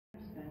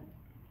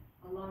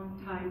a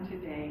long time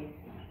today,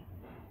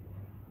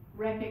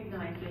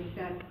 recognizing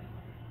that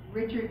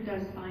Richard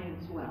does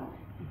science well.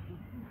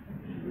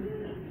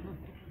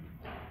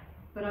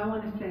 But I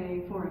want to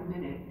say for a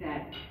minute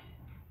that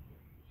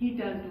he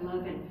does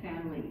love and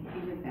family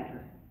even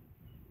better.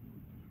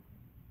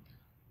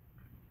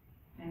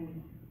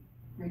 And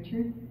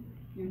Richard,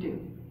 you do.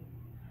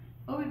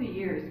 Over the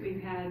years,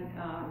 we've had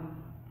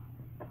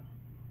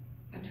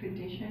a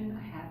tradition,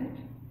 habits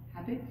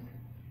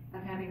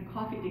of having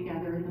coffee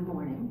together in the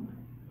morning.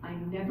 I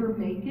never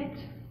make it.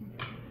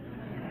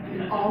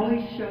 It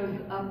always shows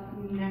up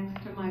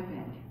next to my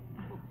bed.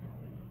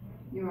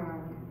 You are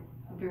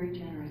a very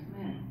generous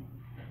man.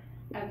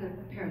 As a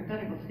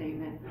parenthetical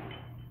statement,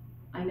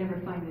 I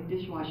never find the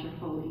dishwasher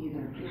full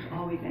either. It's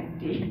always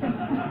empty.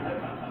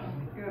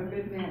 You're a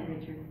good man,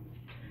 Richard.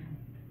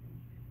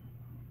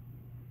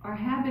 Our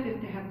habit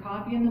is to have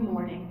coffee in the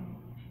morning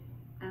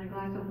and a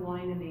glass of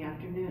wine in the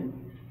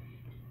afternoon.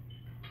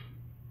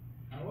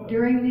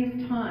 During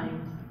these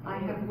times, I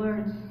have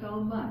learned so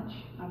much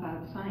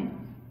about science.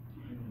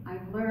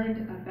 I've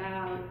learned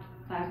about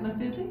plasma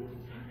physics.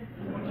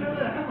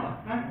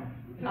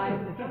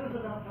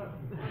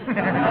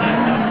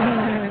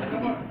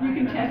 You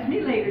can test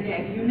me later,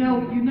 Dad. You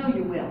know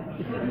you will.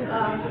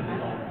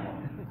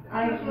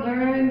 I've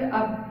learned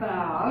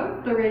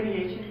about the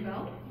radiation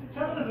belt.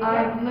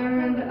 I've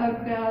learned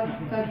about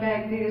the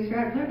magnetosphere.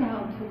 I've learned how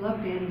to love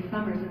Danny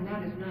Summers, and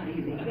that is not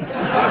easy.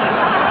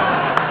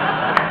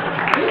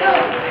 you know,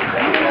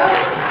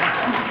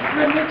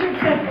 when Richard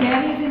says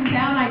Danny's in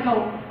town, I go,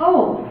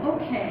 oh,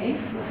 okay,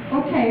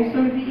 so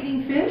is he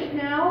eating fish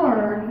now,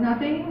 or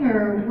nothing,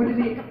 or what is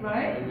he,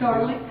 right,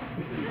 darling?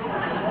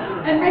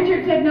 And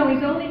Richard said, no,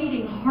 he's only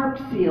eating harp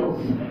seals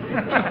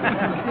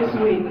this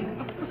week.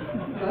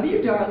 Love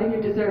you, darling,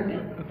 you deserve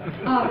it.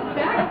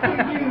 Back to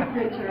you,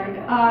 Richard.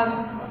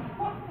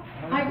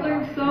 I've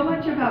learned so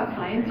much about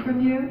science from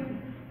you,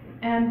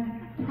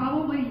 and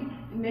probably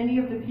many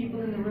of the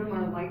people in the room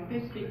are like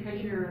this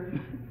because you're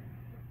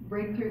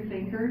breakthrough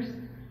thinkers.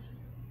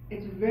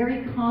 It's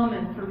very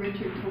common for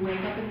Richard to wake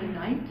up in the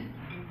night,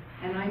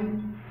 and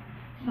I'm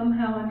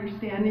somehow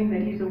understanding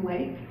that he's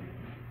awake,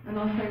 and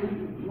I'll say,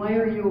 why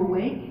are you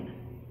awake?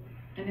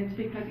 And it's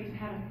because he's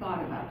had a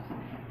thought about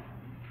something.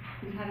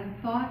 He's had a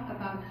thought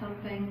about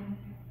something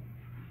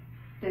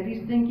that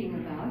he's thinking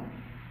about,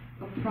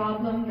 a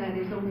problem that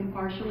is only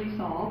partially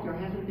solved or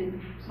hasn't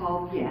been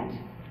solved yet.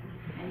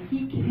 And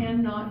he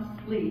cannot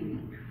sleep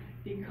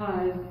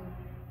because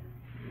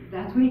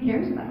that's what he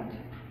cares about.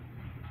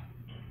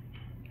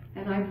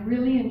 And I've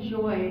really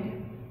enjoyed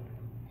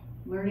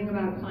learning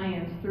about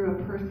science through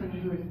a person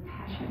who is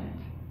passionate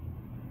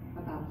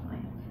about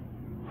science.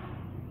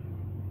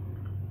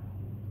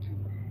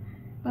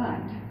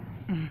 But,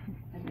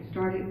 as I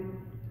started,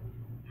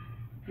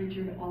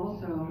 Richard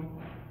also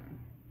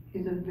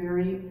is a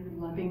very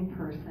loving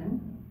person.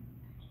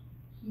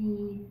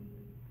 He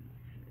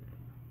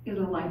is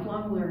a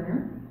lifelong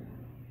learner,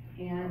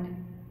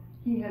 and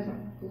he has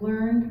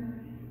learned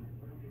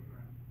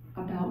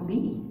about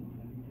me.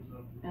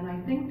 And I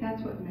think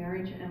that's what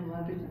marriage and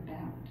love is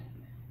about.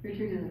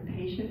 Richard is a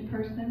patient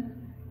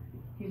person.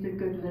 He's a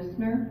good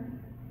listener,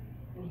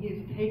 and he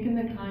has taken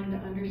the time to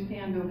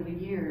understand over the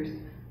years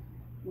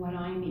what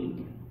I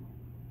need.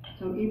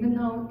 So even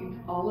though it's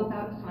all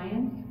about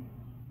science,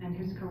 and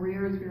his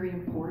career is very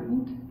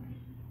important,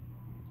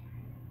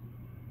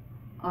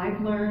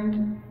 I've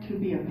learned to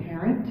be a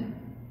parent,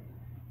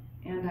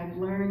 and I've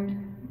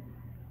learned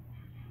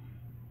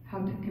how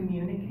to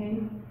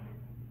communicate,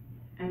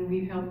 and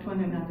we've helped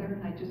one another.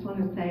 I just want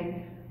to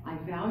say, I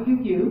value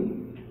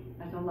you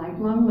as a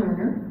lifelong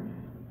learner.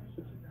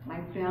 I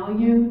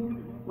value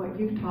what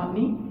you've taught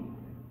me,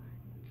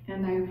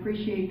 and I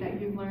appreciate that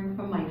you've learned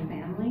from my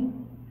family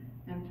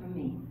and from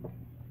me.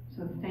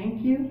 So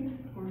thank you.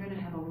 We're going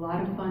to have a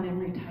lot of fun in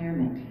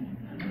retirement.